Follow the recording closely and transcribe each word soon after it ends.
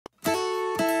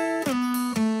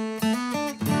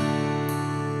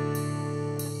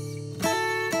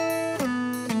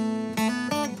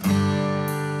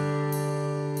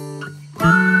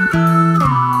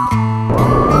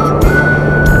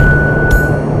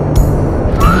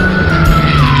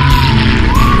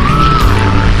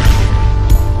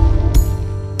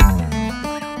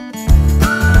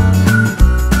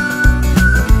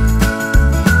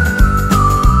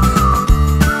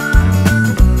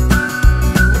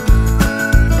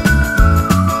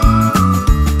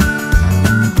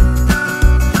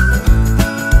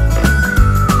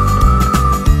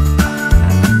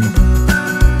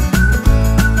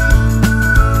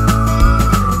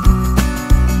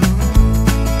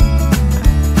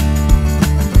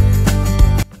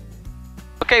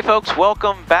Okay folks,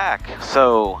 welcome back.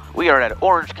 So we are at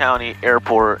Orange County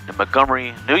Airport in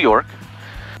Montgomery, New York,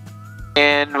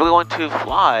 and we're going to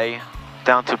fly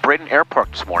down to Braden Airpark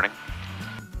this morning,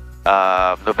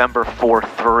 November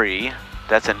 4-3.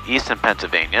 That's in Easton,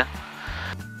 Pennsylvania.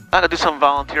 I'm going to do some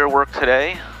volunteer work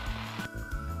today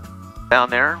down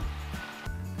there.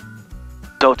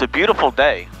 So it's a beautiful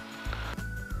day.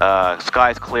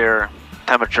 Sky's clear,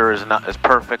 temperature is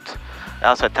perfect.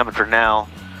 Outside temperature now,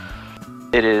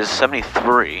 it is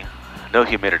 73, no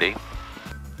humidity,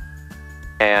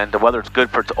 and the weather's good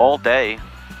for all day.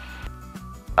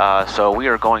 So we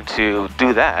are going to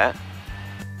do that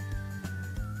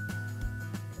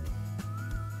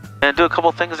and do a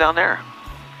couple things down there.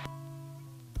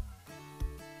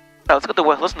 Now let's get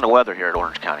listen to the weather here at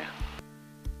Orange County.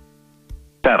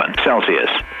 7 Celsius.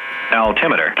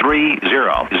 Altimeter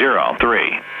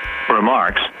 3003.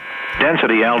 Remarks.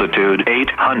 Density altitude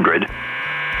 800.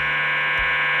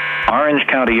 Orange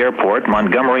County Airport,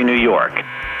 Montgomery, New York.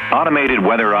 Automated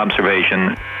weather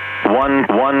observation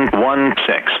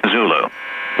 1116 Zulu.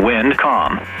 Wind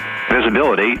calm.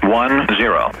 Visibility 10.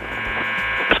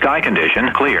 Sky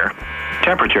condition clear.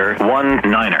 Temperature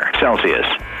 19 Celsius.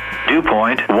 Dew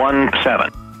point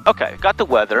 17. Okay, got the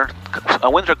weather.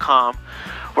 Winds are calm.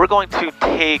 We're going to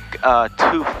take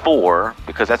 24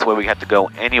 because that's where we have to go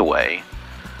anyway.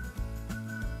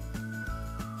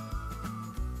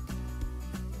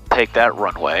 Take that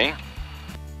runway.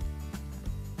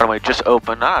 Runway just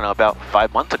opened, I don't know, about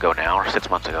 5 months ago now, or 6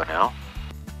 months ago now.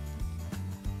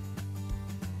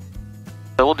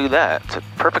 So we'll do that. It's a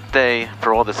perfect day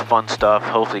for all this fun stuff.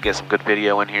 Hopefully get some good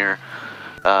video in here.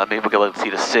 Maybe we'll get able to see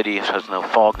the city, so there's no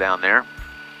fog down there.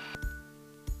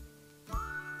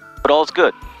 But all's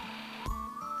good.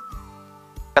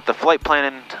 Got the flight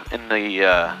plan in the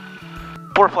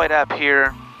ForeFlight app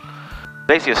here.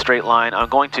 Basically a straight line. I'm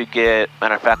going to get,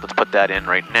 matter of fact, let's put that in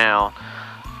right now.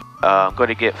 I'm going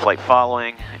to get flight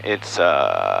following. It's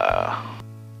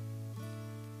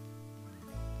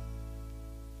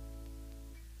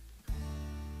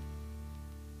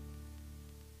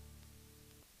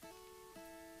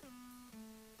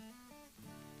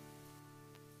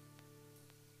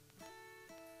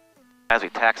as we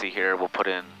taxi here, we'll put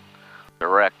in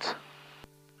direct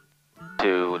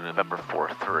to November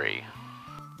 4-3.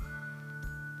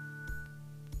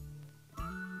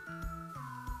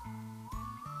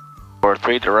 Or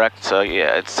 3 direct, so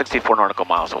yeah, it's 64 nautical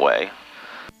miles away.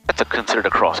 That's considered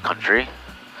across country.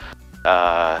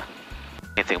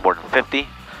 Anything more than 50.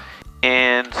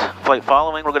 And flight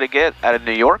following we're going to get out of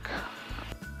New York.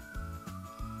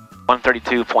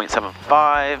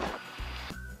 132.75.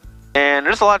 And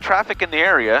there's a lot of traffic in the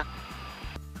area.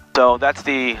 So that's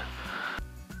the,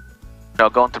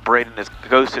 going to Braden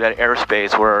goes to that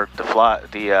airspace where the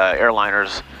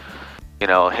airliners,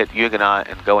 hit Huguenot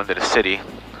and go into the city.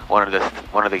 One of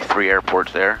the 3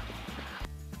 airports there,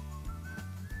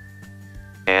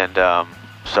 and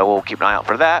so we'll keep an eye out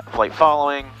for that. Flight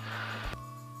following.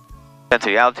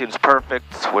 Density altitude is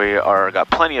perfect. We got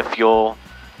plenty of fuel.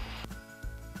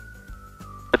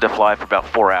 Good to fly for about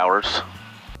 4 hours.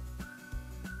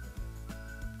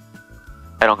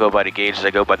 I don't go by the gauges.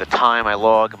 I go by the time I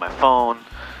log on my phone,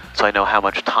 so I know how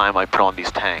much time I put on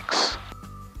these tanks.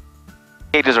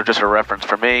 Gauges are just a reference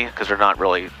for me because they're not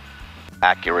really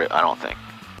accurate, I don't think.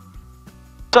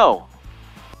 So,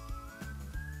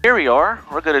 here we are.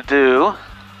 We're going to do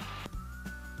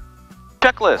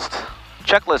checklist.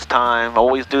 Checklist time.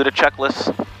 Always do the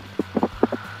checklist.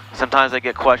 Sometimes I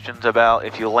get questions about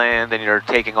if you land and you're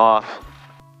taking off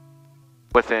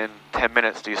within 10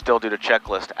 minutes, do you still do the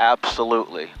checklist?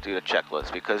 Absolutely do the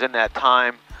checklist, because in that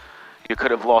time, you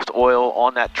could have lost oil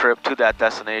on that trip to that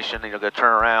destination, and you're going to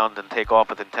turn around and take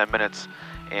off within 10 minutes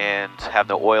and have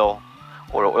no oil,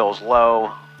 or the oil's low,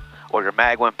 or your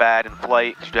mag went bad in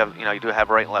flight. You do have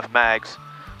right and left mags.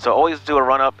 So always do a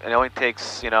run up, and it only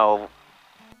takes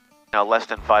less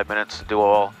than 5 minutes to do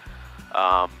all.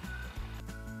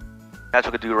 That's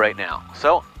what we do right now.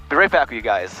 So be right back with you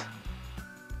guys.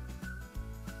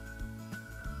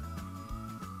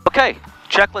 Okay,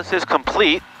 checklist is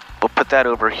complete. We'll put that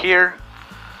over here.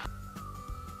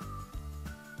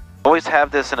 Always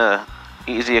have this in a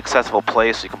easy accessible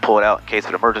place so you can pull it out in case of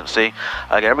an emergency.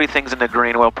 Everything's in the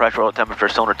green: oil pressure, oil temperature,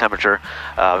 cylinder temperature.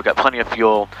 We've got plenty of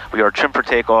fuel. We are trimmed for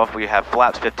takeoff. We have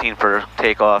flaps 15 for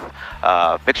takeoff.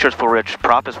 Fixtures full rich,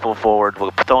 prop is full forward.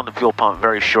 We'll throw in the fuel pump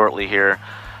very shortly here,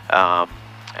 and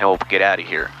we'll get out of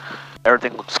here.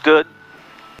 Everything looks good.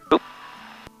 Oop.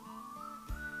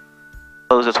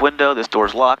 Close this window. This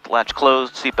door's locked. Latch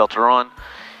closed. Seatbelts are on.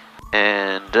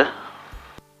 And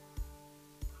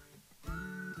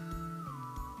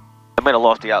I might have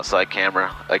lost the outside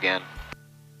camera again,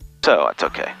 so that's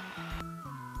okay.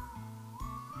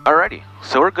 Alrighty,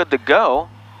 so we're good to go.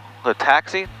 The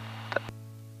taxi,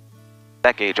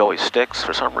 that gauge always sticks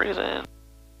for some reason.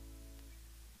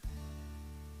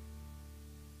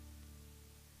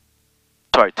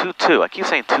 Sorry, 2-2, I keep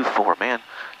saying 2-4, man.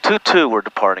 2-2 we're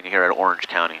departing here at Orange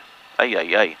County. Ay,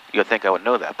 ay, ay, you'd think I would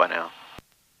know that by now.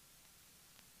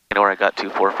 You know where I got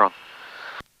 2-4 from?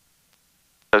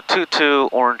 So 2-2,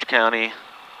 Orange County,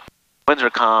 winds are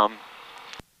calm.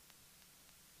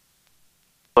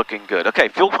 Looking good. Okay,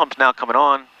 fuel pump's now coming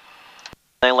on.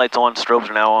 Lane lights on, strobes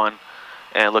are now on.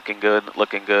 And looking good,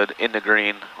 in the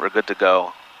green, we're good to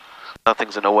go.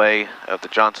 Nothing's in the way of the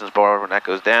Johnson's bar when that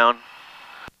goes down.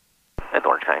 And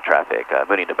Orange County traffic,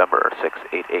 Mooney, November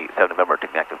 6887, November,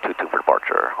 taking active 22 for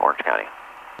departure, Orange County.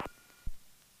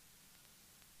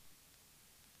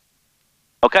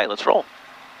 Okay, let's roll.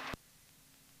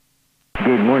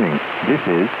 Good morning. This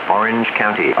is Orange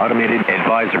County Automated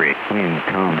Advisory. wind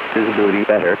calm. Visibility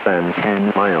better than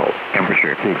 10 miles.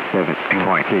 Temperature 67. Dew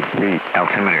point 63.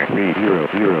 altimeter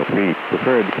 3003.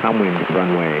 Preferred downwind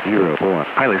runway 04.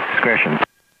 pilot's discretion.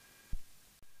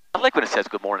 I like when it says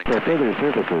good morning. For further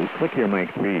services, click your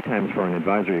mic 3 times for an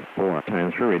advisory, 4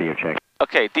 times for radio check.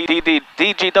 Okay,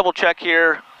 DG double check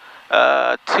here.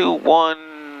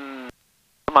 2-1.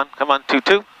 Come on,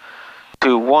 2-2.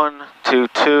 2-1,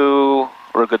 2-2.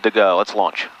 We're good to go. Let's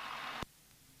launch.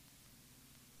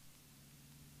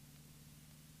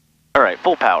 All right,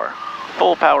 full power.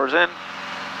 Full power's in.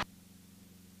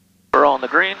 We're on the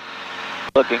green.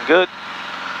 Looking good.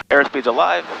 Airspeed's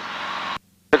alive.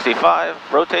 65,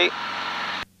 rotate.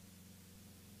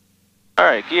 All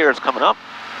right, gear's coming up.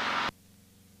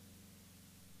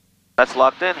 That's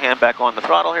locked in, hand back on the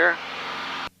throttle here.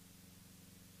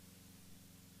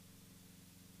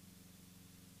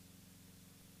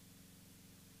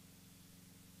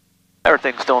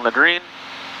 Everything's still in the green.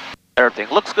 Everything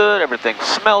looks good, everything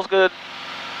smells good.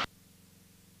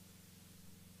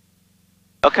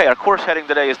 Okay, our course heading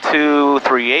today is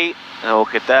 238, and we'll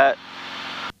get that.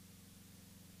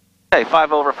 Okay,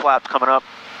 5 over flaps coming up.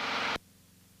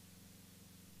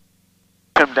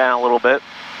 Trim down a little bit.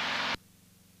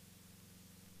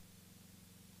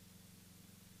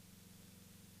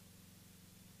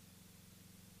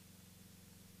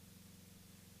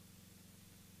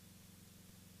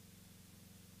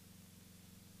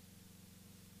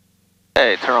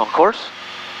 Okay, turn on course.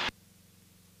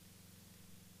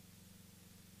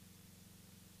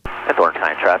 And Orange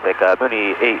County traffic,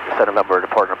 Mooney 87 November,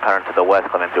 departure pattern to the west,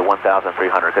 coming through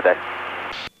 1,300, good day.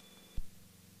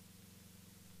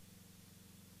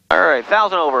 All right,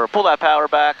 1,000 over, pull that power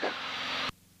back.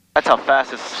 That's how fast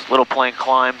this little plane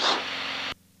climbs.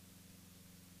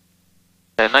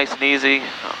 And nice and easy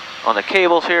on the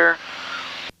cables here.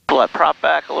 Pull that prop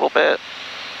back a little bit.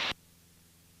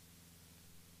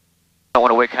 I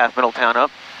want to wake half Middletown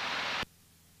up.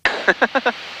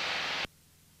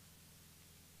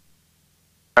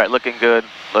 All right, looking good,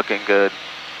 looking good.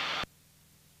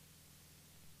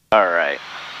 All right.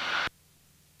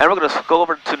 And we're going to go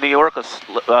over to New York, let's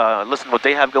listen to what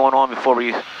they have going on before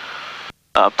we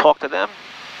talk to them.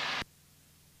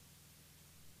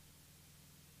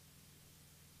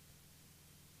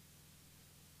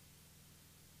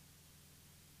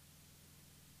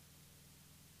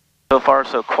 So far,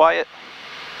 so quiet.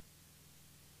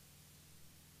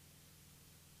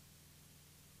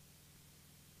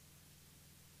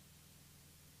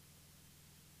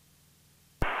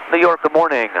 New York, good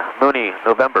morning. Mooney,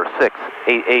 November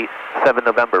 6887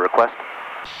 November, request.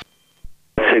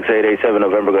 6887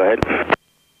 November, go ahead.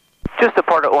 Just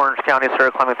departed Orange County,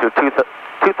 sir, climbing through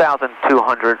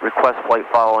 2,200, request flight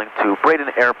following to Braden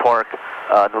Airpark,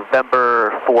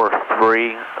 November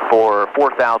 43 for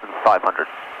 4,500.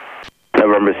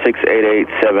 November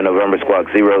 6887, November squawk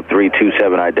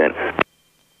 0327 ident.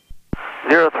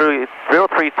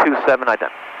 0327 ident.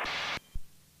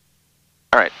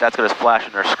 All right, that's going to flash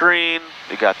on our screen.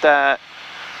 We got that.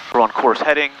 We're on course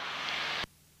heading.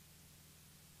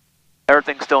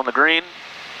 Everything's still in the green.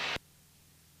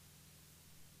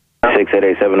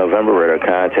 6887 November, radar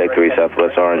contact 3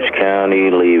 Southwest Orange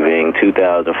County, leaving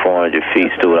 2,400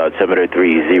 feet, stool altimeter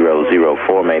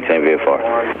 3004, maintain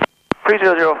VFR.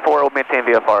 3004 will maintain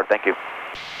VFR, thank you.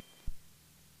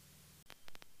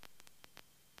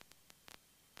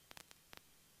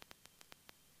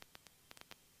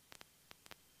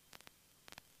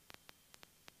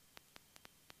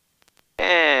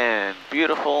 And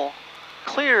beautiful,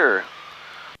 clear.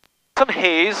 Some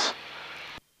haze.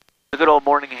 A good old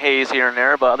morning haze here and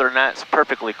there, but other than that, it's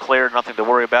perfectly clear, nothing to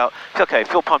worry about. Okay,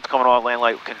 fuel pump's coming off, land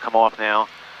light can come off now.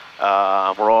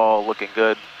 We're all looking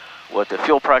good with the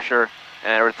fuel pressure,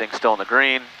 and everything's still in the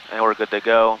green, and we're good to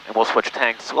go. And we'll switch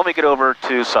tanks. So let me get over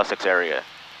to Sussex area.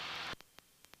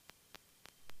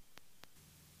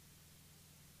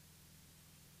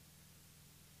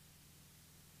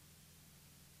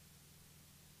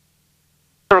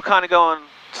 So we're kind of going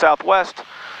southwest,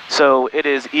 so it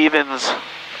is evens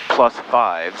plus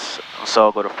fives. So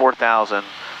I'll go to 4,000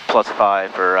 plus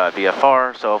 5 for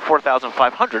VFR, so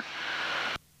 4,500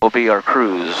 will be our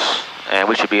cruise, and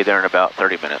we should be there in about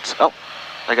 30 minutes. Oh,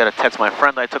 I got to text my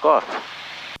friend I took off.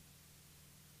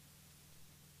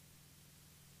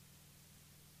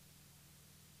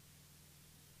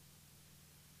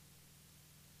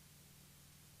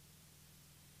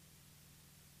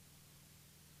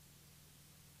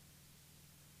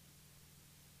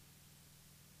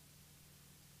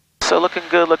 So looking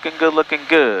good, looking good, looking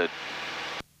good.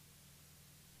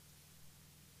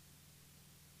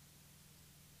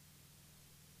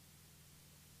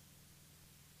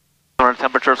 Our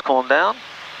temperature's cooling down.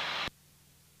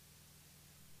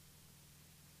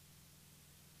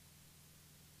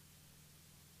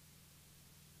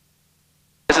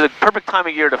 This is a perfect time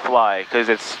of year to fly because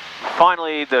it's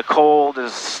finally the cold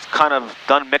is kind of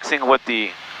done mixing with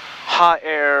the hot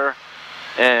air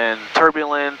and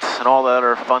turbulence and all that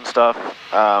other fun stuff.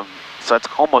 So it's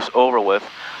almost over with.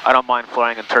 I don't mind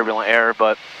flying in turbulent air,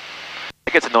 but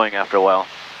it gets annoying after a while.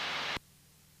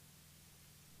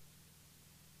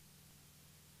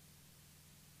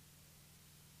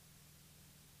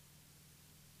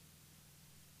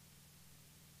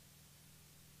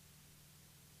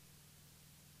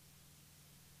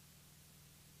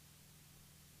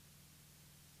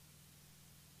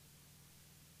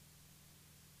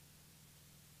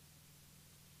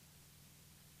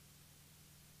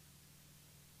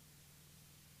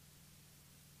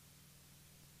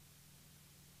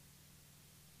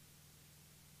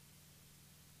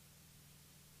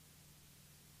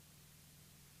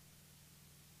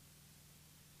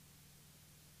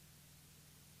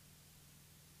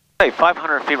 Hey,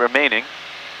 500 feet remaining.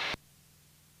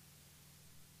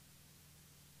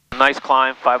 Nice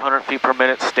climb, 500 feet per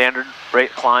minute, standard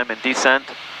rate climb and descent.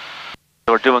 So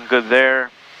we're doing good there.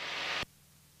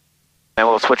 And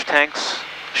we'll switch tanks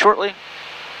shortly.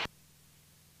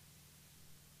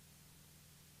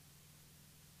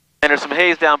 And there's some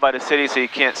haze down by the city, so you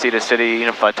can't see the city even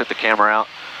if I took the camera out.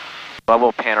 But I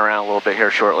will pan around a little bit here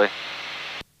shortly.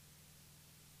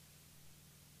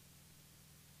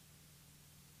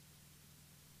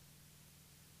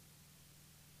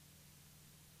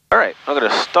 Alright, I'm going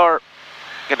to start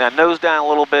getting that nose down a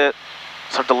little bit,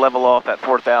 start to level off at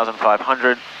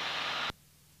 4,500.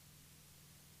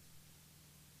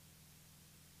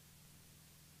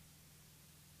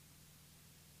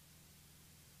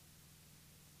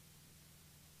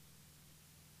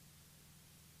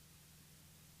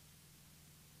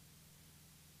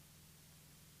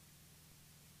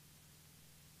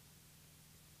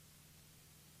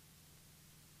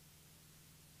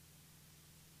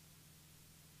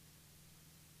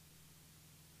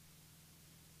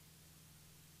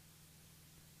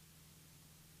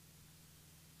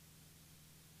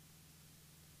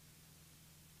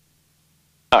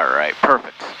 Alright,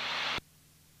 perfect.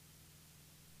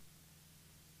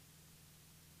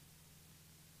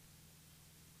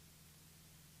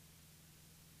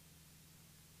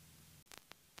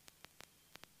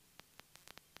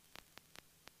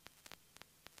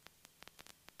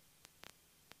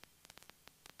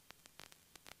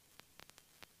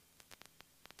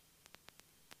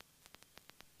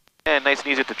 And nice and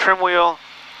easy at the trim wheel.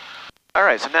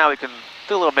 Alright, so now we can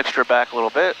do a little mixture back a little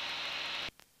bit.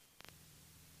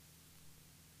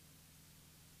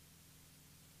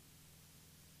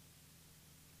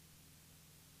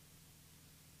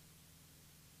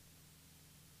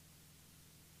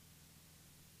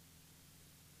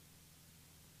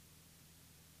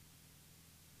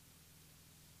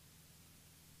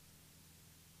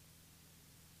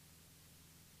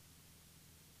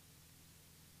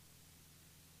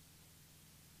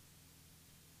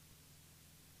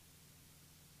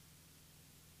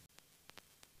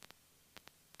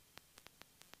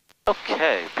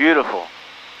 Okay, beautiful.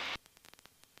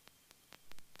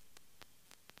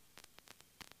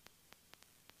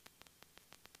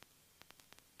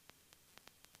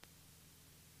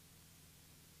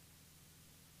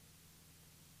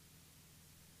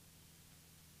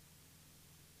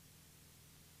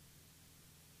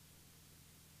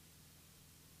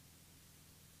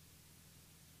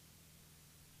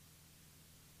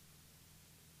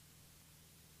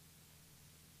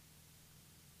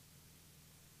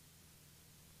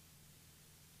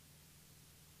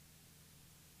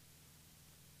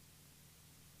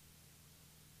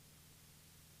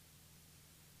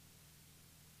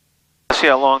 See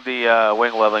how long the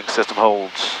wing leveling system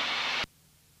holds.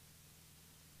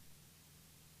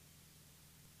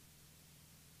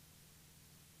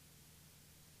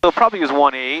 They'll probably use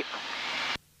 1.8.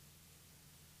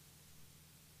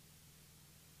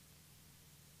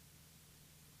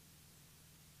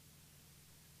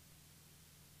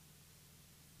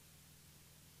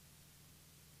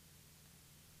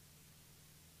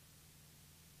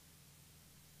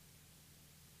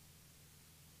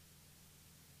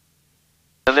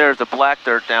 And there's the black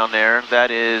dirt down there. That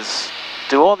is,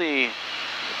 do all the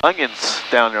onions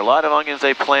down there. A lot of onions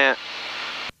they plant.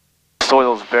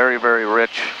 Soil's very, very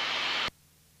rich.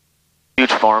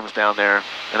 Huge farms down there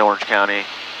in Orange County.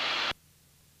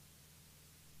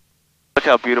 Look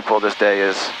how beautiful this day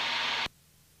is.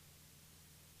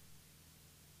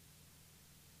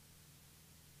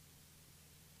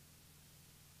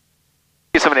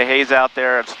 See some of the haze out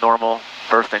there. It's normal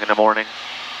first thing in the morning.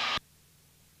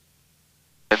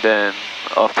 And then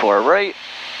off to our right.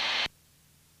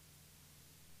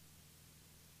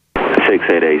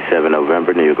 6887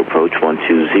 November, New York approach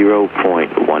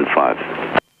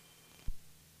 120.15.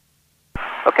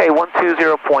 Okay,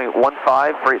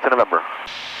 120.15 for 8 November.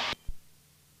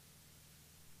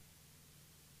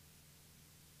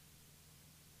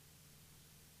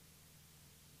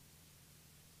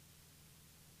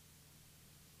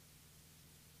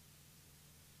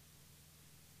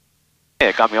 Yeah,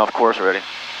 it got me off course already.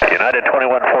 United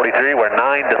 2143, we're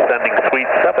 9 descending suite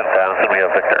 7000, we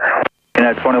have Victor.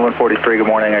 United 2143, good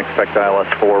morning, expect ILS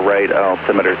 4 right,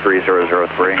 altimeter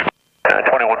 3003.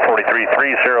 2143,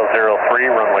 3003,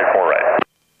 runway 4 right.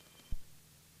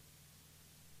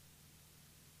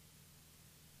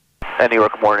 And New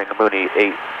York morning, Mooney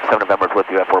 87 November is with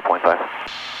you at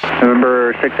 4.5.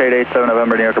 November 6887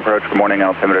 November, New York approach, good morning,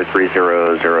 altimeter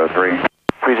 3003.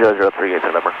 3003, 8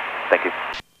 November. Thank you.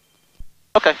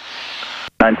 Okay.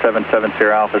 9770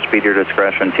 Alpha, speed your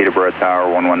discretion, Teterboro Tower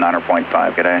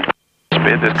 119.5, good day.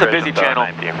 Speed It's a busy channel.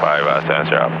 19.5,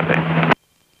 Sensor Alpha.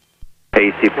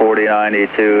 AC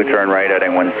 4092, turn right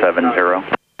heading 170.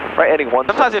 Right, heading 1.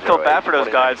 Sometimes I feel bad for those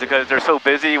guys because they're so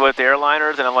busy with the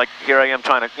airliners, and I'm like, here I am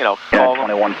trying to, call them.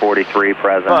 2143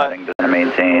 present, But heading to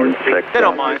maintain 6. They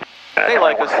don't mind. They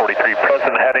like us. 2143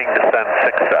 present, heading descend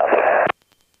 6000.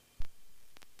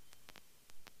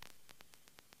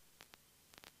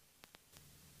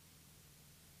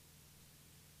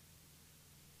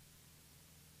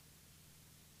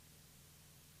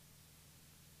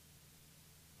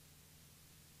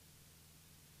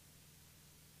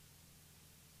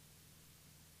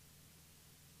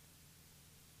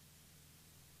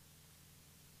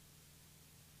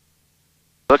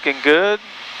 Looking good.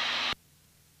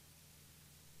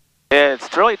 Yeah,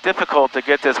 it's really difficult to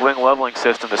get this wing leveling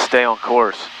system to stay on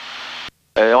course.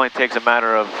 It only takes a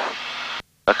matter of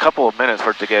a couple of minutes for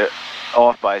it to get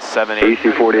off by 7, 8,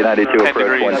 AC 4092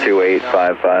 approach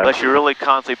 12855. unless you really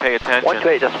constantly pay attention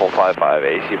 128.55,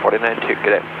 AC 4092,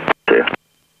 good day.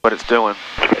 what it's doing.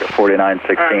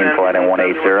 4916 flight in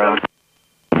 180.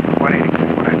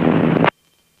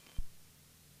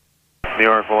 New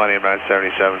York Millennium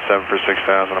 977, 7 for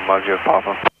 6000, I'm Muggsy with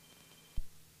Papa.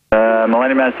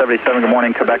 Millennium 977, good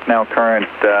morning. Quebec now current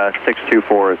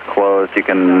 624 is closed. You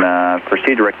can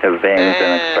proceed direct to Vings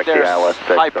and expect the ILS 6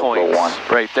 high points 1.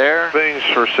 right there. Things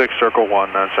for 6 circle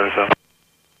 1, 977.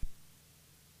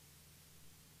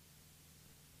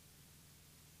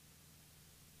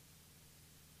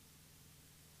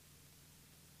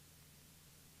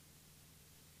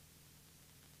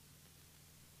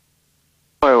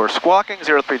 We're squawking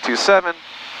 0327.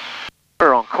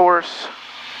 We're on course.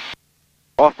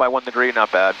 Off by 1 degree,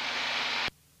 not bad.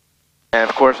 And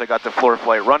of course, I got the floor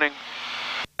flight running.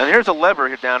 And here's a lever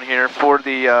here down here for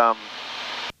the,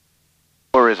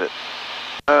 where is it?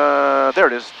 There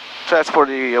it is. So that's for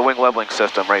the wing leveling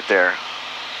system right there.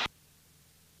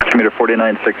 Altimeter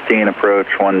 4916 approach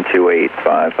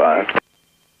 12855.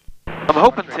 I'm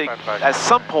hoping to, at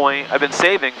some point, I've been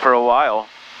saving for a while,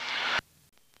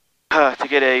 to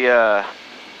get a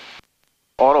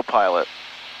autopilot.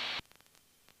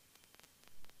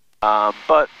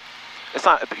 But it's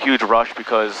not a huge rush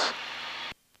because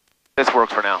this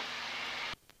works for now.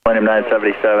 Millennium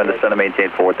 977, descend to maintain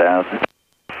 4000.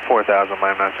 4000,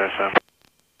 Millennium 977.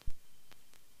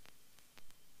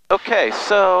 Okay,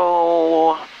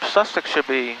 so Sussex should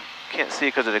be, can't see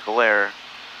because of the glare.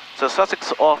 So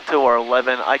Sussex off to our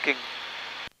 11. I can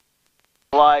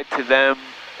glide to them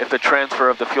if the transfer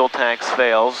of the fuel tanks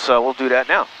fails, so we'll do that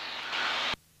now.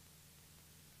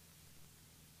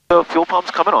 So fuel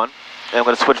pump's coming on, and I'm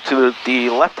going to switch to the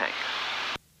left tank.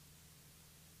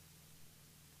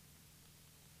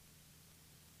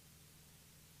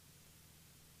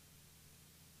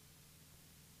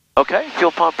 Okay,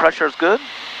 fuel pump pressure is good.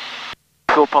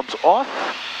 Fuel pump's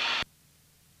off.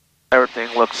 Everything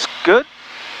looks good.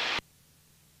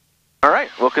 All right,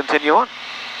 we'll continue on.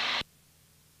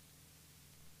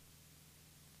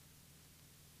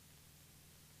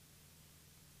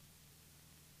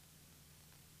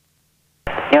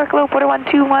 New York Low, Porter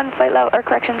 121, flight level, or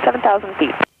correction, 7,000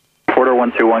 feet. Porter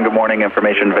 121, good morning.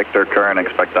 Information Victor, current,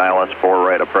 expect ILS 4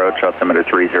 right approach, altimeter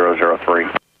 3003.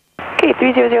 Okay,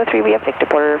 3003, we have Victor,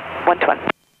 Porter 121.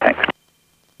 Thanks.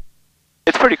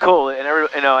 It's pretty cool, and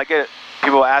I get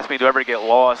people ask me, do I ever get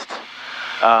lost?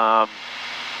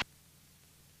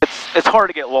 It's hard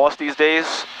to get lost these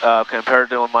days compared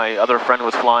to when my other friend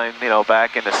was flying,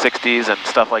 back in the 60s and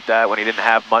stuff like that, when he didn't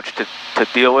have much to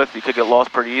deal with. You could get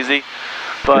lost pretty easy.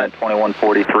 But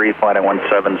 2143, flight at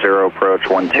 170, approach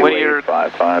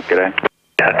 12855. Good day.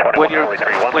 When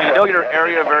you know your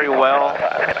area very well,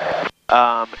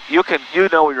 you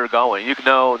know where you're going. You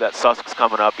know that Sussex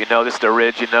coming up. You know this is the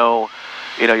ridge. You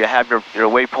have your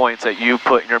waypoints that you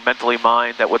put in your mentally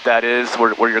mind that what that is,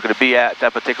 where you're going to be at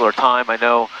that particular time. I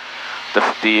know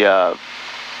the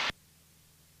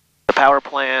power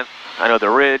plant. I know the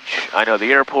ridge. I know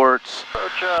the airports.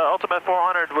 Approach Ultimate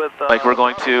 400 with... like we're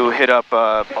going to hit up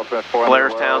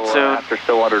Blairstown soon. After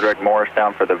Stillwater, direct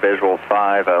Morristown for the visual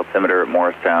 5, altimeter at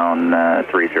Morristown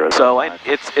 30. So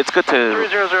it's good to...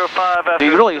 3005.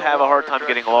 You really have a hard time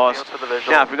getting lost.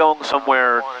 Now, if you're going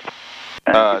somewhere...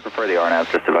 you prefer the RNAV,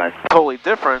 just device. Totally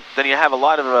different, then you have a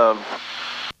lot of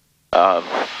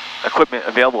equipment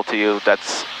available to you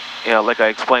that's... like I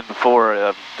explained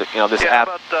before, this app,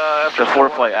 the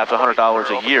ForeFlight app's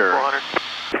 $100 a year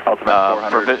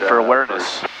for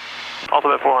awareness.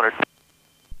 Ultimate 400.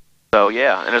 So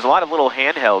yeah, and there's a lot of little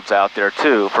handhelds out there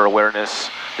too for awareness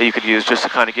that you could use just to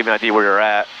kind of give you an idea where you're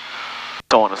at,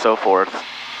 so on and so forth.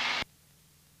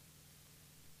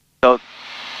 So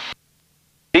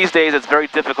these days it's very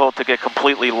difficult to get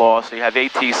completely lost. You have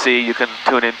ATC you can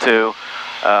tune into.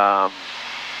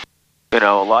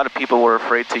 A lot of people were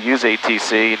afraid to use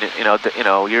ATC,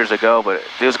 years ago, but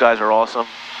these guys are awesome.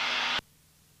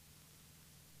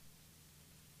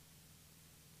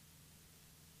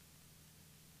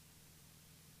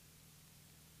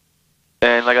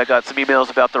 And like I got some emails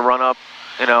about the run-up,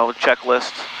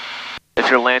 checklist. If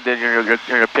you're landed,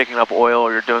 you're picking up oil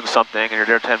or you're doing something and you're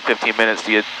there 10, 15 minutes,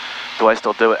 do I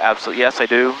still do it? Absolutely, yes, I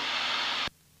do.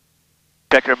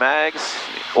 Check your mags,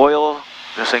 oil.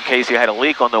 Just in case you had a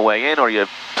leak on the way in or you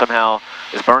somehow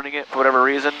is burning it for whatever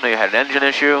reason, or you had an engine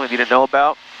issue and you didn't know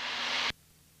about.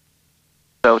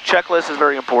 So checklist is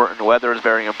very important, weather is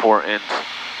very important.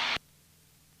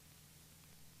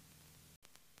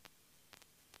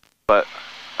 But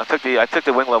I took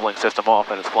the wing leveling system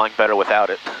off and it's flying better without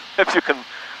it, if you can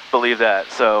believe that.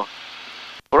 So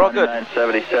we're all good.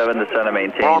 977 to center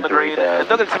maintain. We're on the green. And they're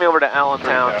going to send me over to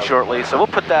Allentown shortly, so we'll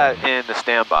put that in the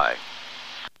standby.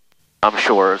 I'm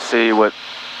sure. See what,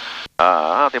 they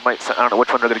might, I don't know which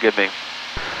one they're going to give me.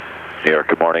 New York,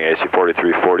 good morning, AC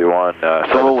 4341,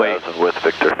 so we'll wait. With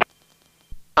Victor.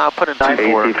 I'll put in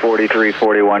 24. AC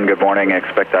 4341, good morning,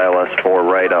 expect ILS 4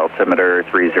 right, altimeter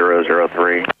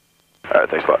 3003. Alright,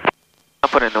 thanks a lot. I'll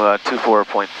put in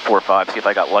 24.45, see if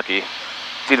I got lucky.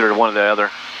 It's either one or the other.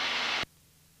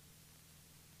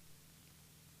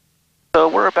 So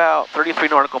we're about 33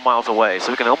 nautical miles away,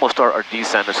 so we can almost start our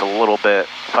descent just a little bit,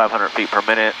 500 feet per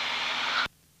minute.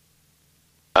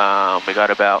 We got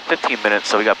about 15 minutes,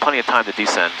 so we got plenty of time to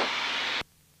descend.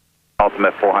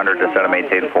 Ultimate 400 to center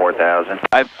maintain 4,000.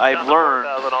 I've learned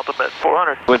Ultimate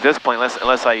 400 with this plane,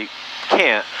 unless I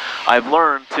can't, I've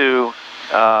learned to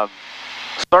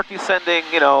start descending,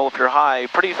 if you're high,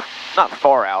 pretty, not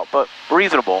far out, but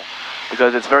reasonable,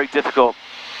 because it's very difficult,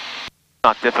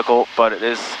 not difficult, but it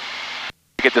is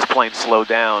to get this plane slowed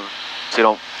down so you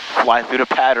don't fly through the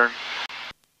pattern.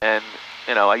 And,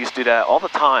 I used to do that all the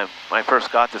time when I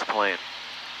first got this plane.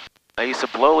 I used to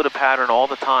blow the pattern all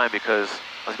the time because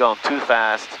I was going too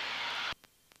fast.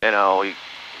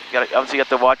 Obviously you have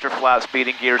to watch your flat speed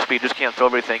and gear speed, just can't throw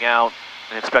everything out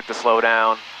and expect to slow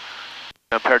down.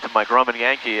 Compared to my Grumman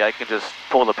Yankee, I can just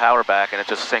pull the power back and it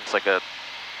just sinks like a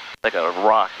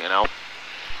rock,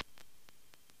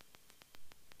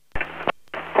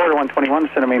 Porter 121,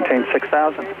 center maintain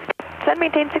 6,000. Send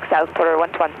maintain 6,000, Porter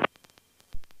 121.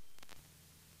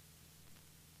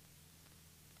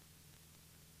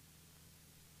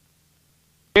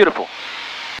 Beautiful.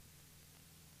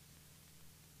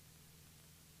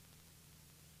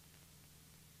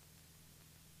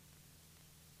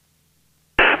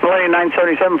 Millennium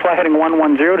 977, fly heading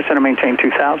 110 to center maintain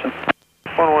 2,000.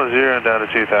 110 and down to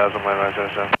 2,000, my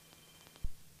 977.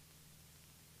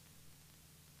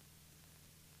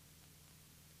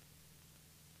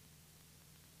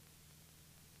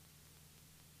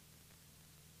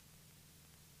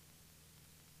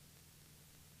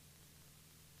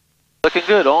 Looking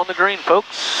good, all in the green,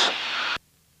 folks.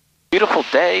 Beautiful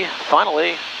day,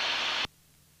 finally.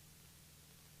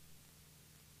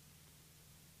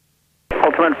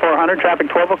 Ultimate 400, traffic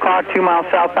 12 o'clock, 2 miles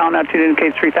southbound, altitude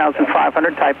indicates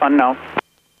 3,500, type unknown.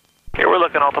 Here we're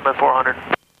looking Ultimate 400.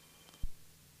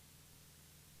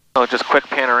 Oh, just quick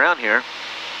pan around here.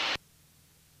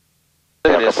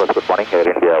 Look at this. Good morning,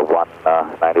 Air India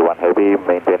 191 Heavy,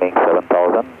 maintaining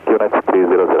 7,000, units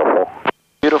 3004.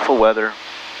 Beautiful weather.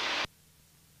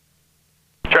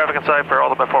 Traffic inside for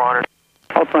Ultimate 400.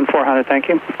 Ultimate 400, thank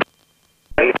you.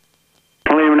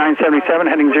 Millennium 977,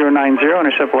 heading 090,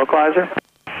 intercept localizer.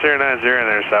 090,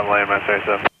 intercept lane,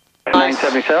 977. Nice.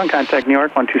 977, contact New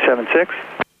York 1276.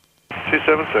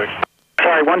 276.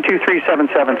 Sorry,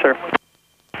 12377, sir.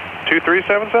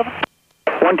 2377?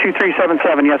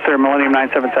 12377, yes, sir, Millennium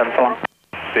 977, so long.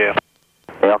 See ya.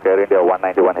 New York, Air India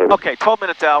 191 Heavy. Okay, 12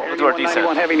 minutes out, we'll do our descent.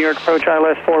 191 heavy, New York approach,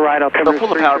 ILS 4 right, altimeter Pull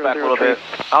the power back a little bit.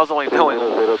 I was only doing,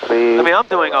 I'm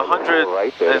doing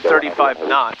 135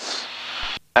 knots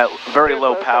at very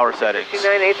low power settings in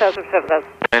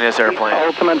this airplane.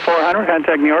 Ultimate 400,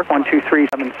 contact New York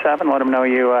 12377, let them know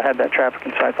you had that traffic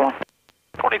in sight, so long.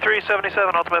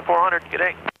 2377, Ultimate 400, good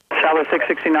day. Southwest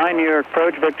 669, New York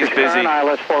approach, Victor He's busy. Stern,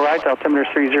 ILS 4 right, altimeter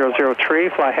 3003,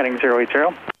 fly heading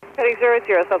 080. Heading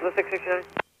 080, Southwest 669.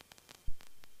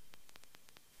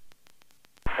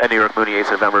 And New York Mooney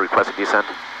 8 November requesting descent.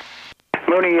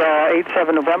 Mooney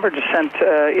 87 November, descent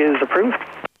is approved.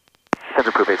 Descent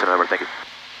approved 8 November, thank you.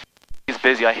 He's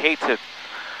busy, I hate to,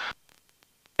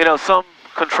 you know, some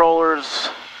controllers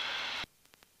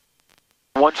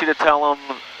want you to tell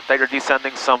them that you're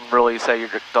descending, some really say you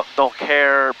don't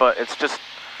care, but it's just...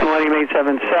 Millennium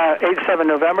 87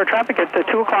 November, traffic at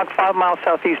 2 o'clock, 5 miles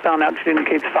southeastbound, altitude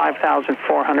indicates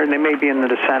 5,400, and they may be in the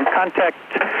descent. Contact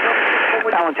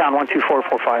Allentown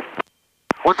 12445.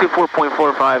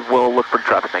 124.45, we'll look for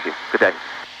traffic, thank you. Good day.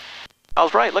 I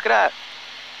was right, look at that.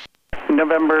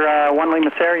 November 1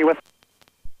 Lima Sierra, you with?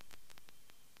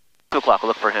 2 o'clock, we'll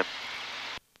look for him.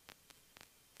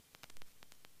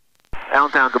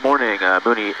 Allentown, good morning.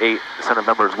 Mooney 8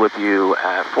 November is with you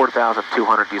at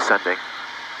 4,200 descending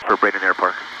for Braden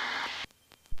Airpark.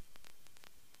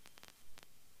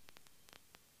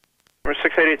 Number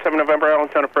 6887 November,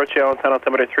 Allentown approach, Allentown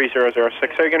altimeter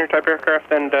 3006. Are you going to type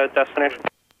aircraft and destination?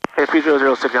 Okay,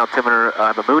 3006 altimeter,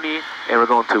 I'm a Mooney, and we're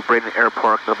going to Braden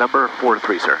Airpark, November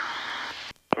 4-3, sir.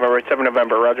 November 7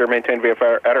 November, roger, maintain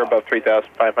VFR at or above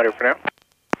 3,500 for now.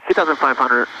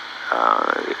 3,500,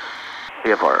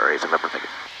 VFR 8 November, thank you.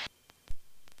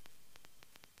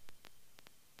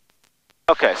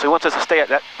 Okay, so he wants us to stay at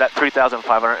that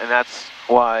 3,500, and that's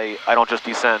why I don't just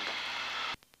descend.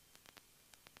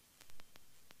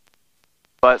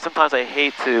 But sometimes I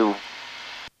hate to, when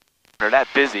they're that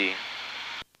busy,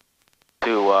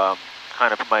 to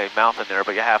kind of put my mouth in there,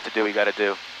 but you have to do what you got to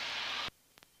do.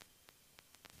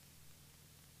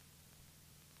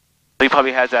 He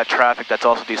probably has that traffic that's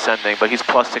also descending, but he's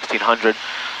plus 1,600,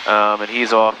 and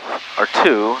he's off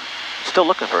R2, still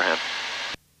looking for him.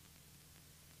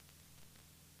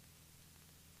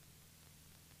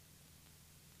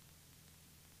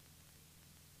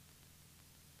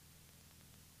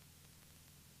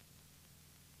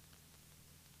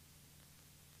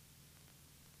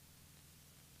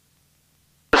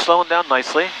 Slowing down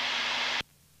nicely.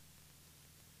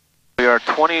 We are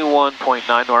 21.9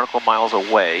 nautical miles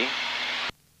away.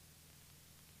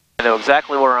 I know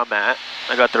exactly where I'm at.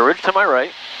 I got the ridge to my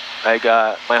right. I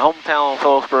got my hometown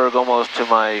Phillipsburg almost to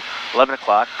my 11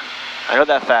 o'clock. I know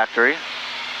that factory.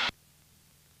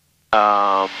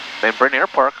 And Braden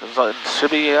Airpark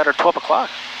should be at our 12 o'clock.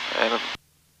 And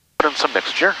put in some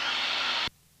mixture.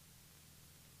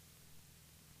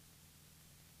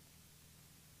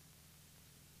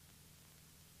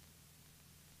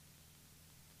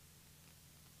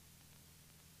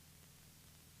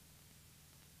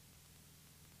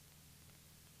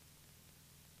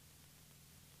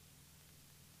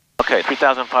 Okay,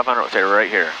 3,500, stay right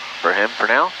here for him for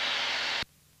now.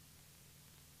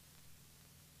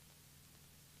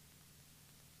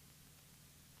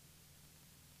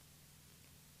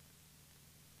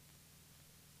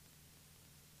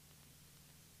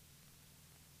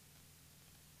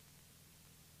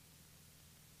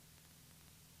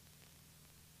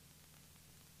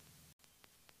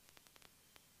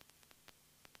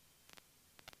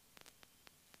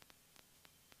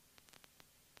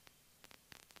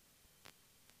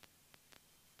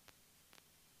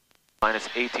 Minus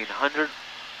 1,800.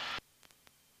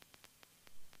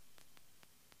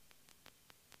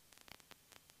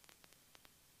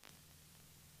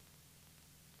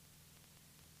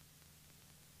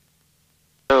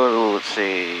 So let's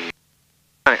see.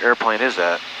 airplane is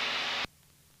that?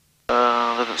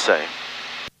 Doesn't say.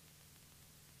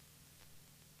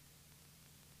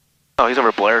 Oh, he's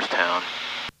over Blairstown.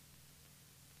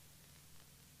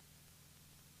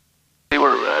 See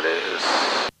where that is.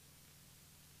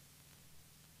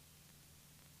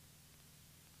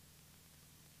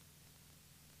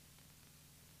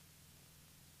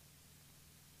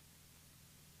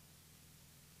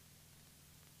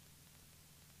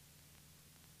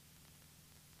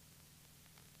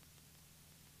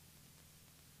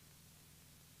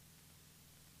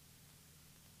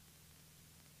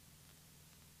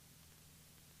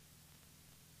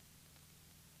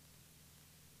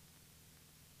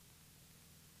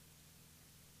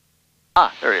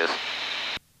 Ah, there he is.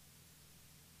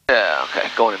 Yeah, okay,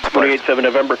 going into 287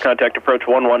 November, contact approach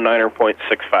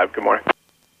 119.65. Good morning.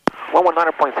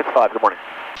 119.65, good morning.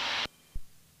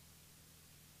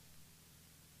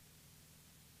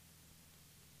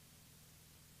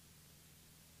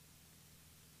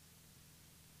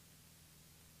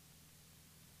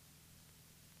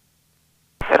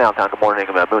 And Altown, good morning.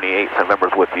 Mooney 8,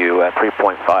 November's with you at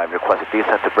 3.5. Requested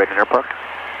descent to Braden Airpark.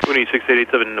 Mooney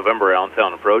 6887 November,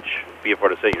 Allentown approach. VFR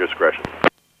to say your discretion.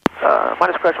 My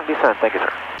discretion descent, thank you,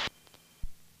 sir.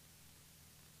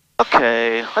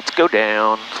 Okay, let's go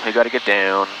down. We gotta get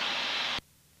down.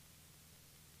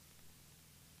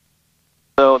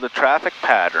 So the traffic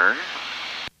pattern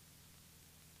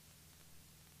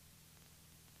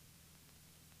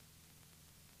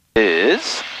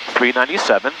is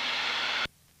 397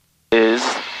 is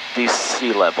the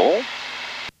sea level.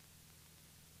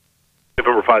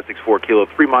 November 564 Kilo,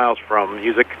 3 miles from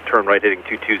Music, turn right heading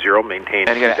 220, maintain.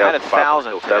 And you gotta add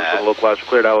 1,000 to that. Low class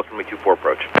cleared, Alice, runway 24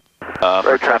 approach.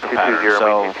 For traffic pattern,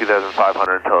 so maintain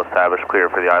 2,500 until established clear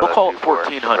for the island. we'll call it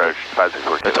 1,400.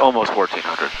 It's almost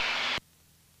 1,400.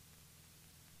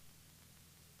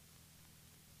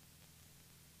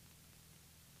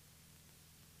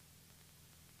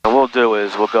 What we'll do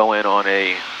is we'll go in on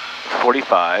a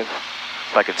 45,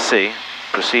 if I can see,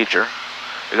 procedure.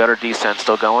 We got our descent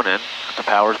still going in. The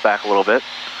power's back a little bit.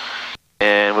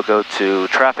 And we'll go to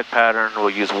traffic pattern. We'll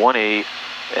use 18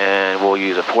 and we'll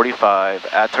use a 45.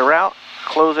 Add to route,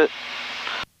 close it.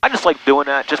 I just like doing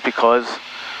that just because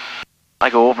I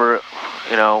go over,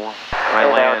 you know, my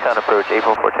land. Downtown approach,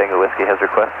 April 4 Tango Whiskey has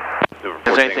request. If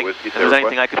there's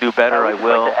anything I could do better, I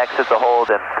will. Like to exit the hold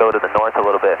and go to the north a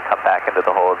little bit and come back into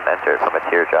the hold and enter from a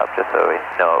teardrop just so we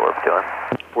know what we're doing.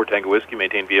 4 Tango Whiskey,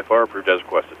 maintain VFR, approved as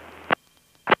requested.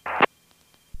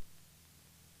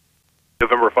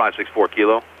 November 564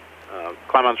 Kilo.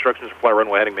 Climb on instructions, fly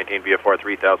runway heading, maintain VFR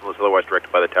 3000 unless otherwise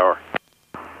directed by the tower.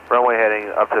 Runway heading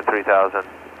up to 3000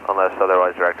 unless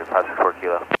otherwise directed, 564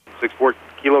 Kilo. 64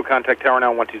 Kilo, contact tower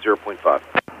now, 120.5.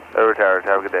 Over tower,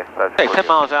 have a good day. Hey, 10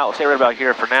 miles out, we'll stay right about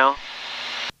here for now.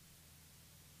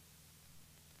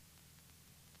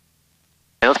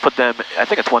 And let's put them, I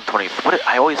think it's 120.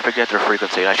 I always forget their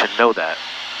frequency, I should know that.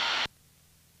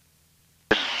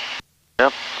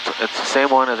 Yep, it's the same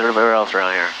one as everywhere else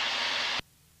around here.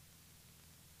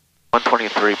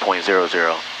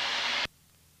 123.00.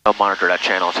 I'll monitor that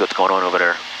channel and see what's going on over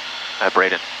there at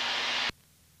Braden.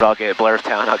 I'll get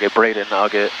Blairstown, I'll get Braden, I'll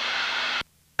get a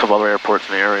couple other airports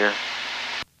in the area.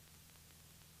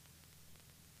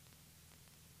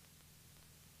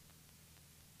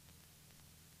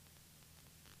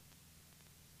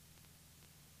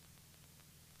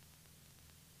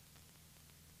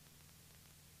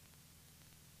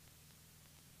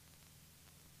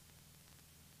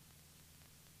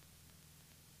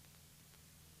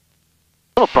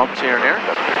 Little bumps here and there.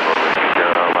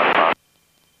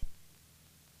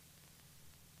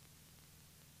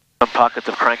 Some pockets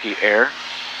of cranky air.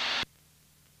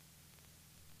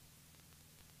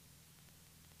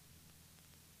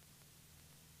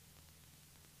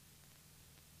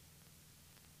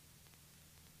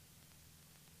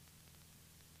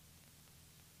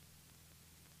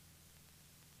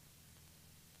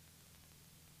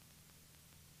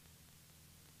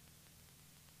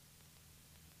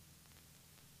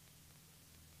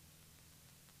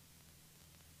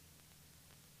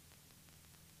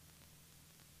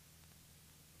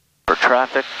 For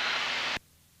traffic.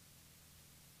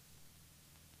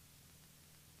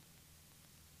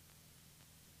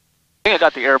 I think I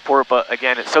got the airport, but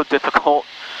again, it's so difficult.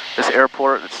 This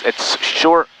airport, it's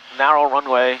short, narrow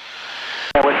runway,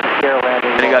 and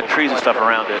you got trees and stuff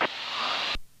around it.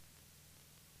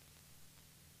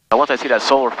 Now, once I see that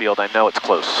solar field, I know it's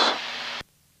close.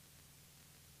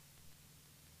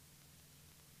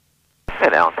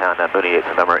 And Allentown, Mooney 8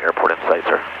 November, airport in sight,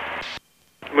 sir.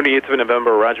 Mooney 87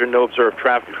 November, roger. No observed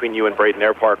traffic between you and Braden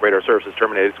Airpark. Radar services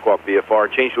terminated. Squawk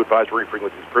VFR. Change to advisory.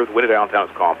 Frequency is approved. Wind at Allentown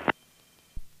is calm.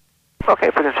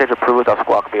 Okay, frequency change approved. I'll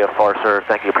squawk VFR, sir.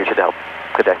 Thank you. Appreciate the help.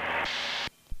 Good day.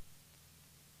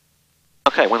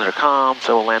 Okay, winds are calm,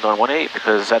 so we'll land on 18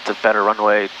 because that's a better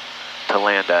runway to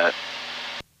land at.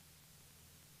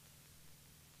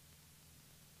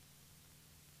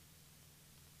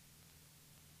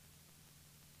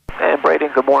 And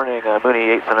Braden, good morning.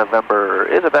 Mooney 87 November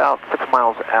is about 6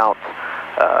 miles out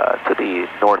to the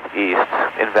northeast,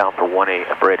 inbound for 18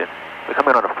 at Braden. We come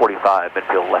in on a 45,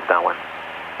 midfield left downwind.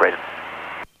 Braden.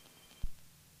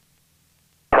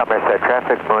 Somerset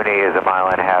traffic, Mooney is 1.5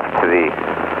 miles to the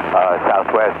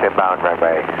southwest, inbound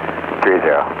runway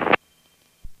 30.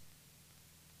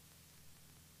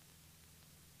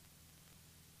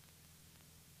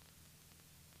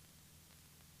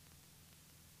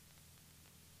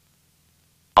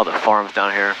 All the farms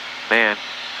down here, man.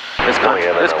 This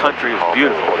country is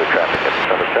beautiful.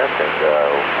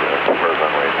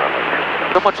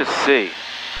 So much to see.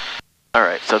 All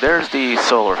right, so there's the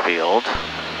solar field.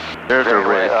 There's the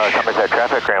ridge. Somerset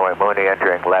traffic, Greenway Mooney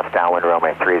entering left downwind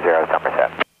runway 30,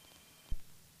 Somerset.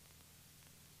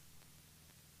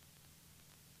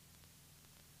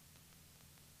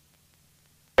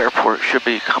 Airport should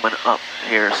be coming up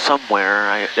here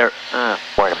somewhere.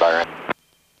 Morning, Byron.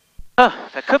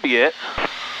 That could be it.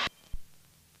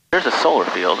 There's a solar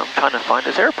field. I'm trying to find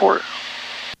this airport.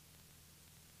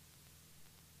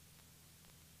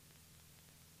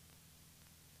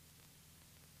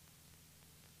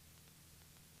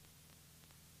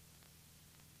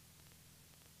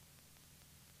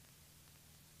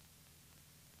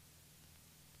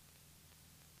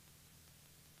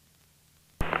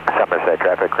 Somerset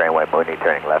traffic, Greenway Mooney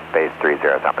turning left base 30,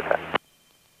 Somerset.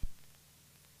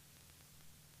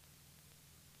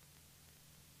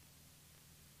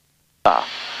 Ah,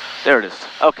 there it is.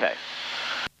 Okay.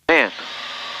 Man.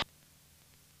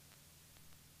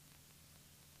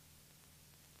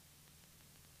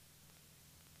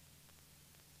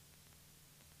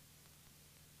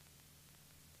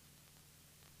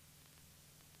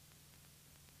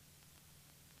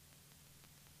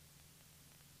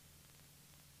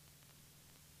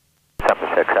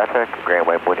 Somerset traffic,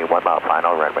 Greenway Mooney 1 mile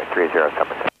final, runway 30,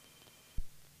 Somerset.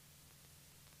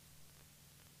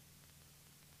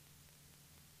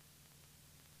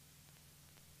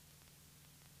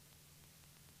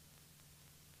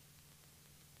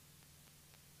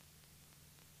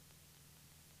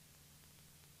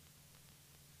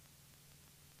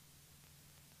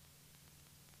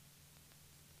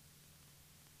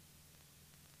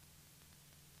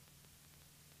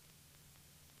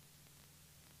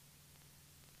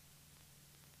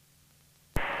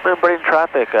 Braden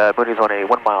traffic, Mooney's on a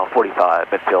 1 mile 45,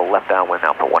 midfield left downwind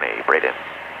now for 18, Braden.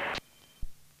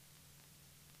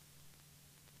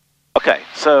 Okay,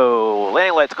 so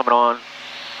landing lights coming on.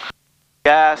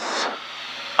 Gas,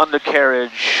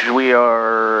 undercarriage, we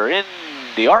are in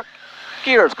the arc.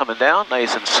 Gears coming down,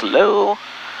 nice and slow.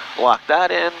 Lock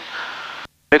that in.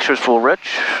 Mixture's full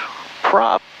rich.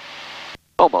 Prop,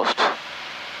 almost.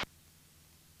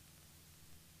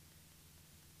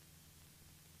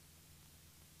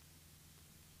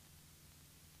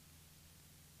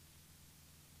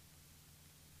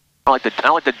 I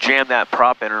don't like to jam that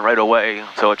prop in right away,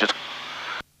 so it just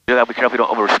do that. Be careful you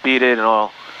don't overspeed it and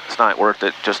all. It's not worth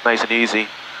it. Just nice and easy.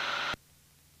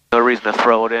 No reason to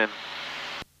throw it in.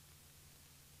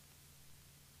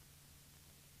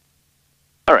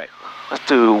 All right, let's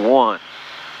do 1,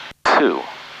 2.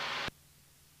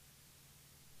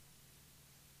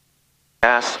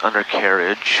 Gas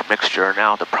undercarriage mixture.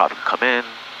 Now the prop can come in.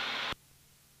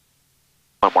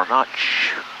 One more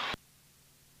notch.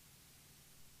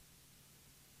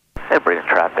 And Braden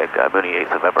traffic, Mooney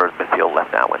 8th November, midfield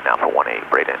left downwind now for 18,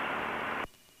 Braden.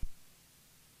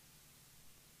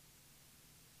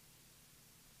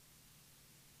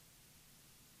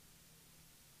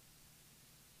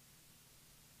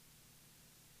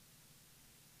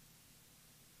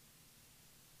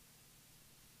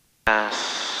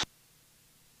 Gas,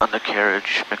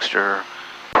 undercarriage, mixture,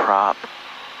 prop.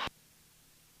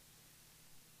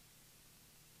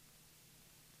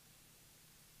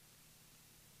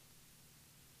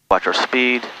 Watch our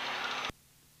speed.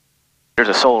 There's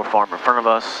a solar farm in front of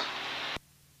us.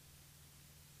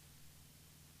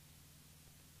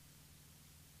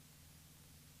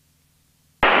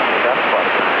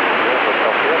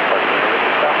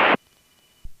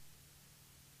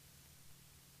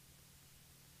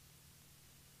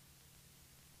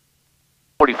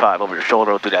 .45 over your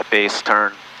shoulder, do that base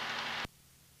turn.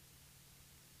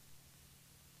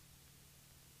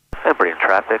 And Braden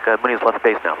traffic. Mooney's left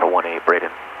base now for 18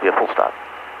 Braden. Be a full stop.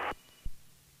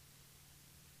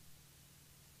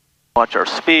 Watch our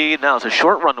speed. Now it's a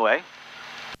short runway.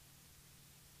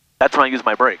 That's when I use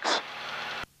my brakes.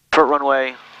 Short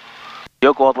runway.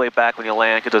 You'll go all the way back when you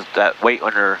land because there's that weight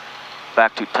on your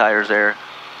back two tires there.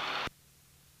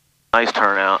 Nice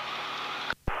turnout.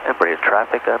 And Braden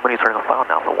traffic. Mooney's turning on final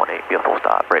now for 18. Be a full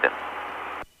stop, Braden.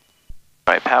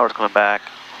 All right, power's coming back.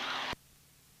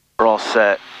 We're all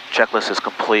set. Checklist is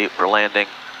complete. We're landing.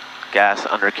 Gas,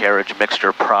 undercarriage,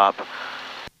 mixture, prop.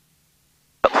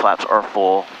 Flaps are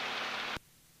full.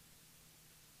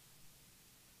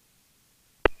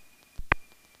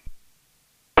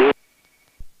 And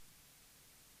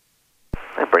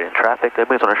Braden traffic.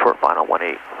 Moves on a short final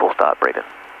 18. Full stop, Braden.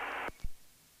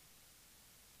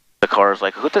 The car is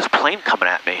like, who's this plane coming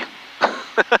at me?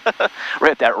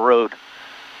 Right at that road.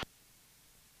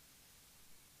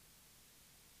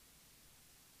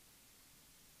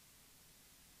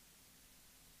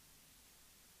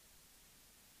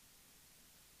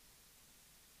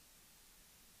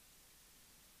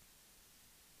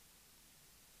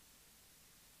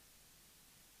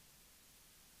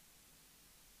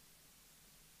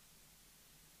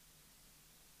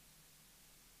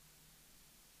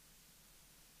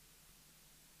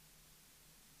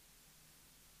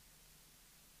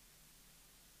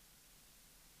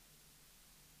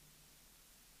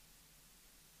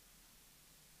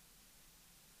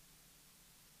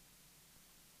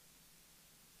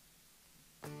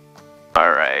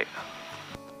 Alright.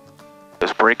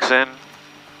 This brakes in.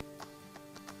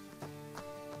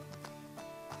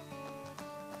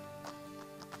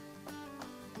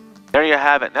 There you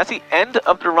have it. That's the end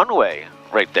of the runway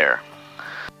right there.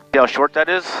 See how short that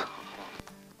is?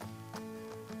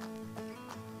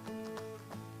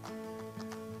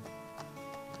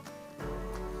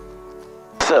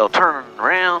 So turn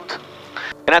around.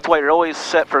 And that's why you're always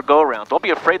set for go around. Don't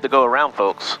be afraid to go around,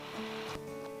 folks.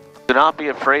 Do not be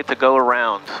afraid to go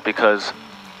around because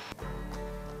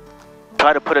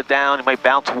try to put it down, you might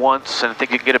bounce once and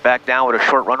think you can get it back down with a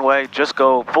short runway. Just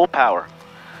go full power.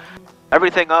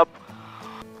 Everything up,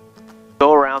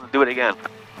 go around and do it again.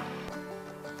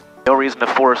 No reason to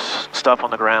force stuff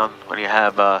on the ground when you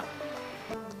have the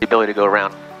ability to go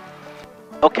around.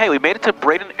 Okay, we made it to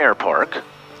Braden Airpark.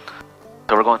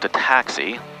 So we're going to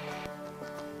taxi.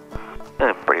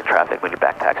 And Braden traffic when you're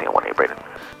back taxiing at 18 Braden.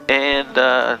 And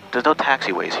there's no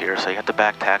taxiways here, so you have to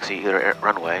back taxi either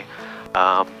runway.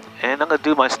 And I'm gonna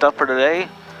do my stuff for today.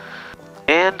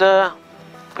 And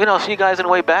you know, see you guys on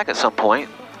the way back at some point.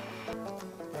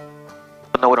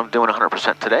 Don't know what I'm doing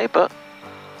 100% today, but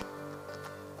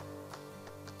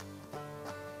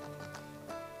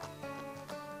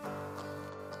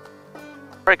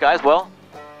alright guys, well,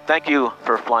 thank you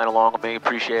for flying along with me,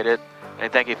 appreciate it.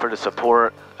 And thank you for the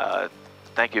support.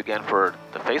 Thank you again for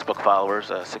the Facebook followers,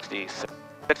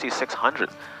 6,600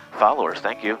 followers,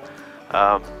 thank you.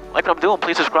 Like what I'm doing,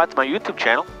 please subscribe to my YouTube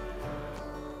channel.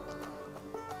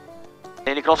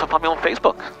 And you can also find me on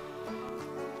Facebook.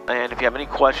 And if you have any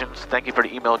questions, thank you for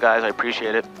the email, guys, I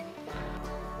appreciate it.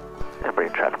 And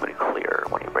Braden traffic pretty clear,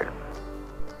 18 Braden.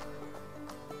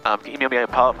 You can email me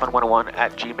at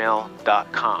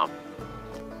pilotfun101@gmail.com.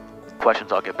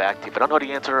 Questions, I'll get back to you. If I don't know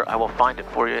the answer, I will find it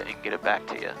for you and get it back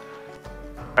to you.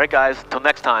 Alright guys, until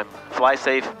next time, fly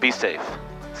safe, be safe.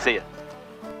 See ya.